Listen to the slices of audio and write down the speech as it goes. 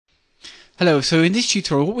Hello, so in this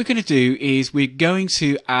tutorial what we're going to do is we're going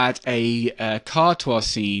to add a card to our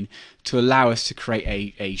scene to allow us to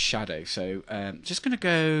create a shadow. So just going to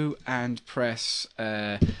go and press, so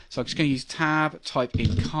I'm just going to use tab, type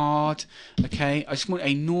in card, okay. I just want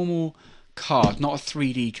a normal card, not a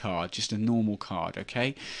 3D card, just a normal card,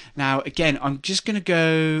 okay. Now again, I'm just going to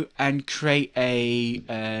go and create a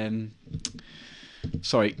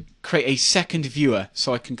create a second viewer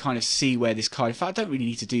so I can kind of see where this card. In fact, I don't really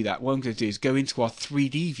need to do that. What I'm going to do is go into our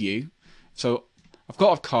 3D view. So I've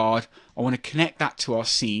got a card. I want to connect that to our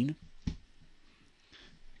scene.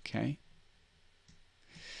 Okay.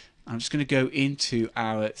 I'm just going to go into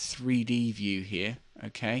our 3D view here.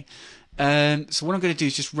 Okay. So what I'm going to do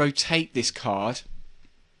is just rotate this card.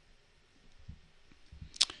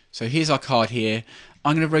 So here's our card here.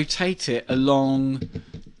 I'm going to rotate it along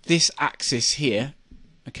this axis here.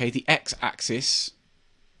 Okay, the x-axis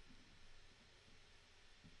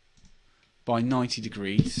by 90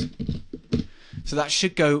 degrees. So that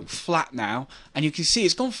should go flat now, and you can see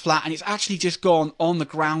it's gone flat and it's actually just gone on the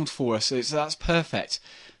ground for us, so that's perfect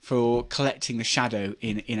for collecting the shadow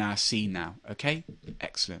in our scene now. Okay,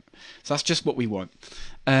 excellent. So that's just what we want.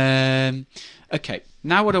 Okay,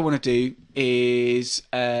 now what I want to do is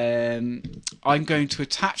I'm going to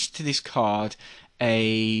attach to this card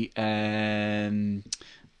a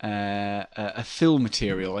fill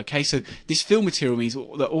material. Okay, so this fill material means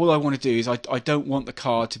that all I want to do is I don't want the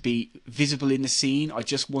card to be visible in the scene. I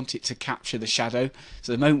just want it to capture the shadow.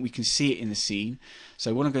 So the moment we can see it in the scene.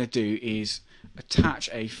 So what I'm going to do is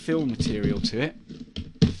attach a fill material to it,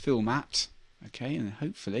 fill mat. Okay, and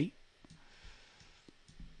hopefully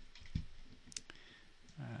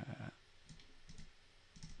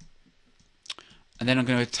and then I'm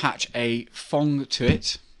going to attach a fong to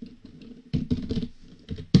it,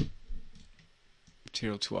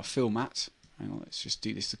 material to our fill mat. Hang on, let's just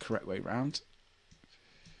do this the correct way round.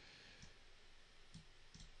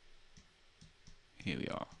 Here we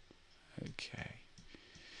are. Okay.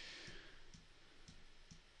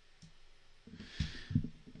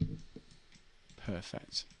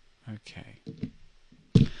 Perfect. Okay.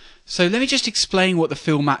 So let me just explain what the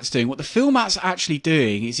fill mat's doing. What the fill mat's actually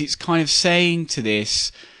doing is it's kind of saying to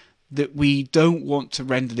this that we don't want to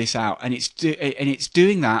render this out, and it's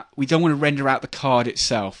doing that. We don't want to render out the card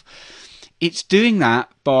itself. It's doing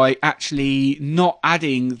that by actually not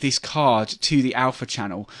adding this card to the alpha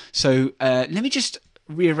channel. So let me just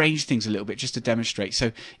rearrange things a little bit just to demonstrate.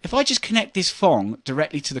 So if I just connect this Fong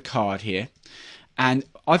directly to the card here, and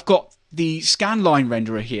I've got the scanline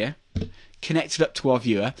renderer here connected up to our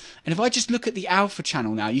viewer, and if I just look at the alpha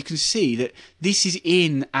channel now, you can see that this is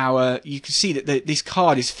in our, you can see that this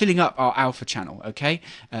card is filling up our alpha channel. Okay,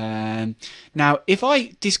 now if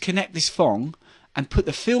I disconnect this Fong and put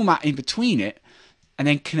the fill mat in between it and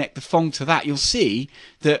then connect the Fong to that, you'll see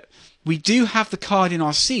that we do have the card in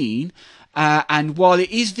our scene, and while it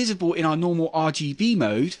is visible in our normal RGB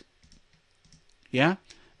mode, yeah,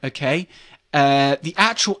 okay, the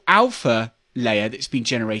actual alpha layer that's been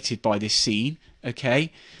generated by this scene,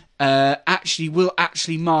 okay, will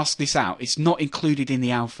actually mask this out. It's not included in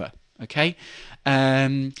the alpha. Okay,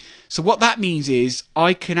 so what that means is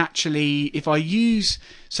I can actually, if I use,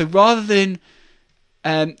 so rather than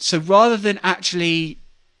actually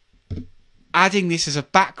adding this as a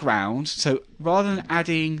background, so rather than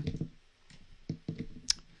adding,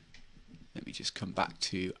 let me just come back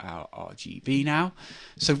to our RGB now.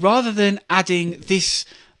 So rather than adding this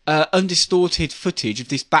undistorted footage of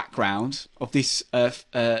this background of this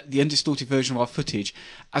the undistorted version of our footage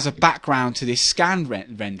as a background to this scan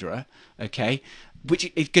renderer, okay,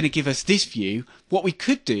 which is going to give us this view, what we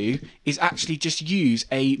could do is actually just use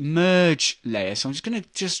a merge layer. So I'm just going to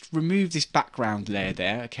just remove this background layer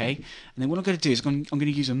there, okay, and then what I'm going to do is I'm going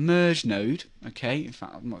to use a merge node. Okay, in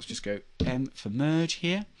fact, let's just go M for merge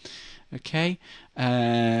here. Okay,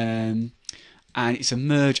 and it's a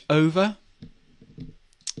merge over.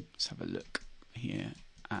 Let's have a look here,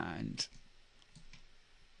 and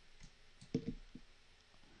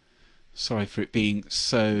sorry for it being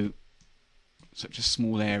such a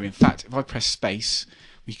small area. In fact, if I press space,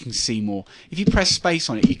 we can see more. If you press space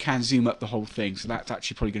on it, you can zoom up the whole thing, so that's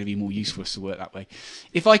actually probably going to be more useful for us to work that way.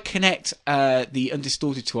 If I connect the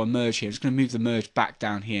undistorted to our merge here, I'm just going to move the merge back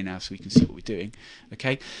down here now so we can see what we're doing.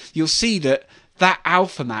 Okay, you'll see that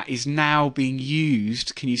alpha mat is now being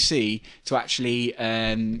used, can you see, to actually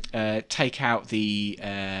take out the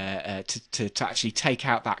to actually take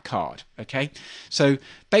out that card. Okay, so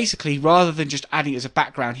basically rather than just adding it as a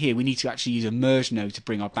background here, we need to actually use a merge node to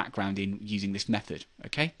bring our background in using this method.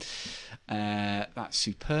 Okay, that's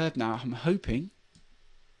superb. Now I'm hoping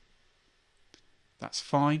That's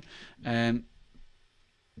fine.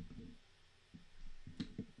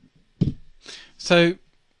 So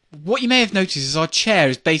what you may have noticed is our chair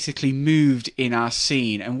is basically moved in our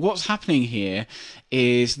scene, and what's happening here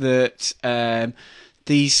is that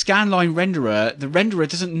the scanline renderer, the renderer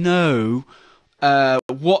doesn't know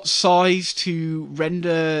what size to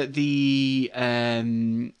render the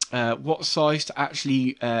what size to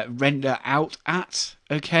actually render out at.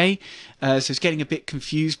 Okay, so it's getting a bit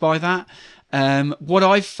confused by that. What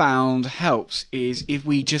I've found helps is if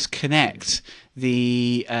we just connect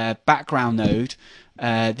the background node,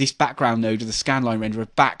 this background node of the scanline renderer,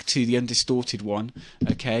 back to the undistorted one.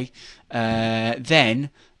 Okay, then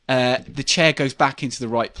the chair goes back into the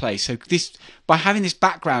right place. So this, by having this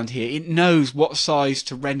background here, it knows what size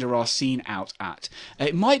to render our scene out at.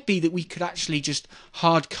 It might be that we could actually just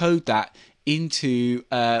hard code that into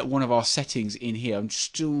one of our settings in here. I'm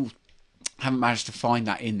still haven't managed to find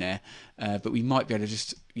that in there, but we might be able to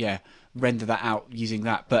just render that out using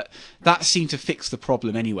that. But that seemed to fix the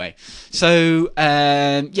problem anyway. So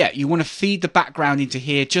you want to feed the background into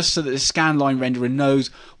here just so that the scanline renderer knows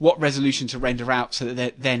what resolution to render out, so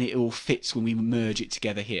that then it all fits when we merge it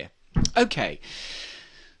together here. Okay.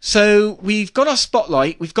 So we've got our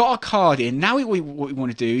spotlight, we've got our card in. Now what we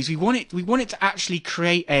want to do is we want it to actually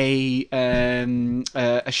create a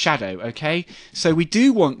shadow. Okay, so we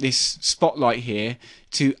do want this spotlight here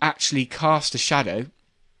to actually cast a shadow.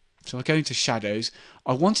 So I go into shadows.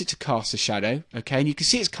 I want it to cast a shadow. Okay, and you can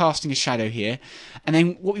see it's casting a shadow here. And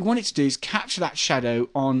then what we want it to do is capture that shadow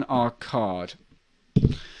on our card.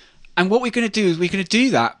 And what we're going to do is we're going to do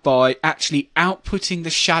that by actually outputting the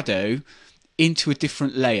shadow into a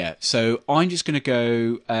different layer. So I'm just going to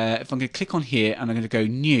go, if I'm going to click on here and I'm going to go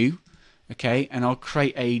new, okay, and I'll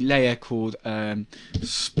create a layer called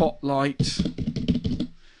spotlight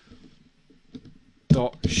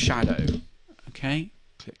dot shadow. Okay,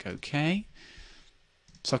 click OK.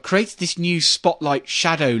 So I've created this new spotlight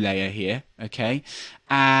shadow layer here, okay,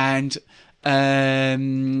 and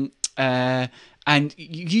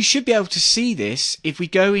you should be able to see this if we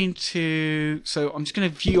go into, so I'm just going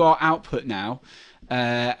to view our output now,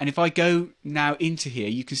 and if I go now into here,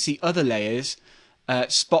 you can see other layers,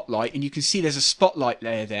 spotlight, and you can see there's a spotlight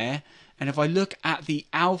layer there. And if I look at the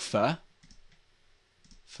alpha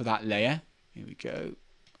for that layer, here we go.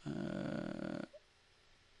 I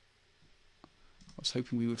was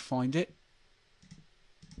hoping we would find it.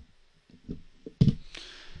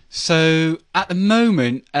 So at the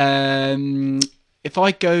moment, if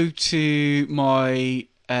I go to my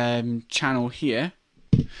channel here,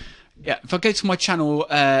 if I go to my channel,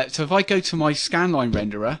 so if I go to my scanline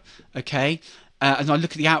renderer, okay, and I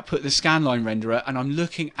look at the output of the scanline renderer, and I'm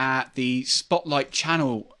looking at the spotlight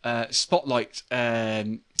channel, I'll just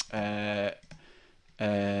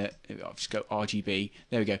go RGB.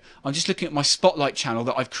 There we go. I'm just looking at my spotlight channel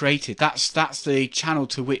that I've created. That's the channel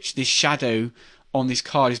to which this shadow on this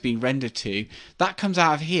card is being rendered to. That comes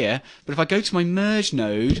out of here, but if I go to my merge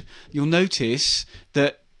node, you'll notice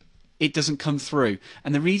that it doesn't come through.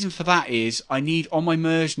 And the reason for that is I need, on my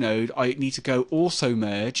merge node, I need to go also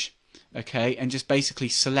merge, okay, and just basically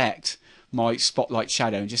select my spotlight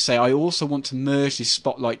shadow and just say I also want to merge this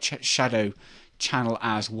spotlight shadow channel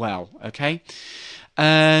as well, okay.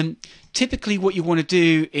 Typically what you want to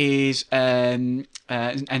do is and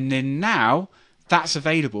then now that's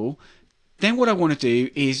available, then what I want to do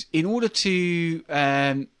is, in order to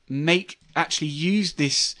actually use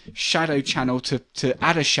this shadow channel to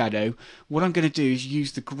add a shadow, what I'm going to do is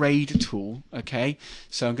use the grade tool, okay.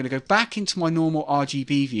 So I'm going to go back into my normal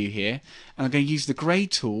RGB view here, and I'm going to use the grade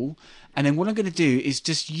tool, and then what I'm going to do is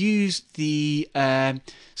just use the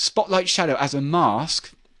spotlight shadow as a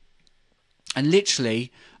mask, and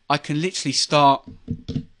literally I can literally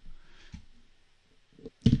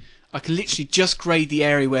just grade the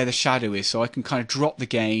area where the shadow is, so I can kind of drop the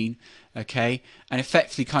gain, okay, and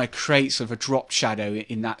effectively kind of create sort of a dropped shadow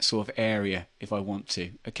in that sort of area if I want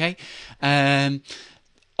to, okay.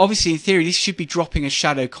 Obviously in theory this should be dropping a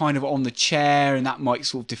shadow kind of on the chair, and that might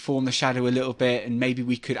sort of deform the shadow a little bit, and maybe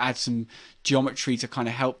we could add some geometry to kind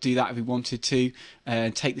of help do that if we wanted to,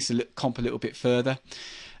 take this comp a little bit further.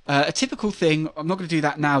 A typical thing, I'm not going to do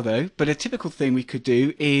that now though, but a typical thing we could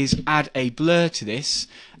do is add a blur to this,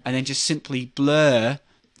 and then just simply blur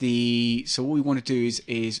the, so all we want to do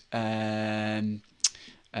is in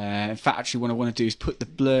fact actually what I want to do is put the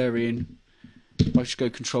blur in. If I just go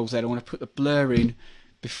Control Z, I want to put the blur in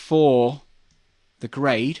before the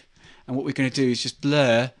grade, and what we're going to do is just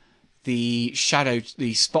blur the shadow,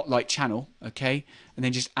 the spotlight channel, okay, and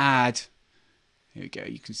then just add, here we go,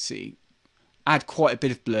 you can see, add quite a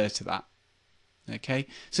bit of blur to that, Okay,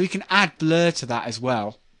 so we can add blur to that as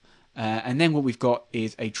well. And then what we've got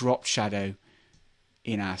is a drop shadow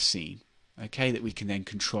in our scene, okay, that we can then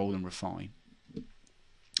control and refine.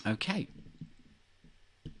 Okay,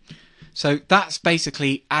 so that's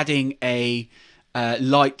basically adding a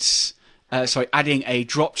adding a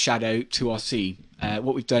drop shadow to our scene.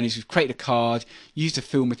 What we've done is we've created a card, used a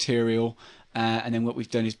fill material, and then what we've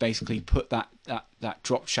done is basically put that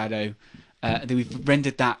drop shadow. And then we've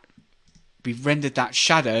rendered that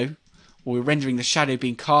shadow, or we're rendering the shadow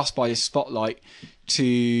being cast by this spotlight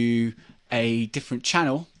to a different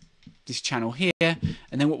channel, this channel here, and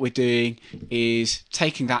then what we're doing is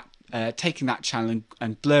taking that channel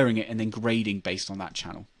and blurring it and then grading based on that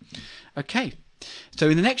channel. Okay, so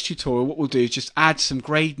in the next tutorial what we'll do is just add some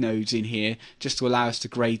grade nodes in here just to allow us to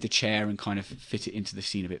grade the chair and kind of fit it into the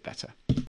scene a bit better.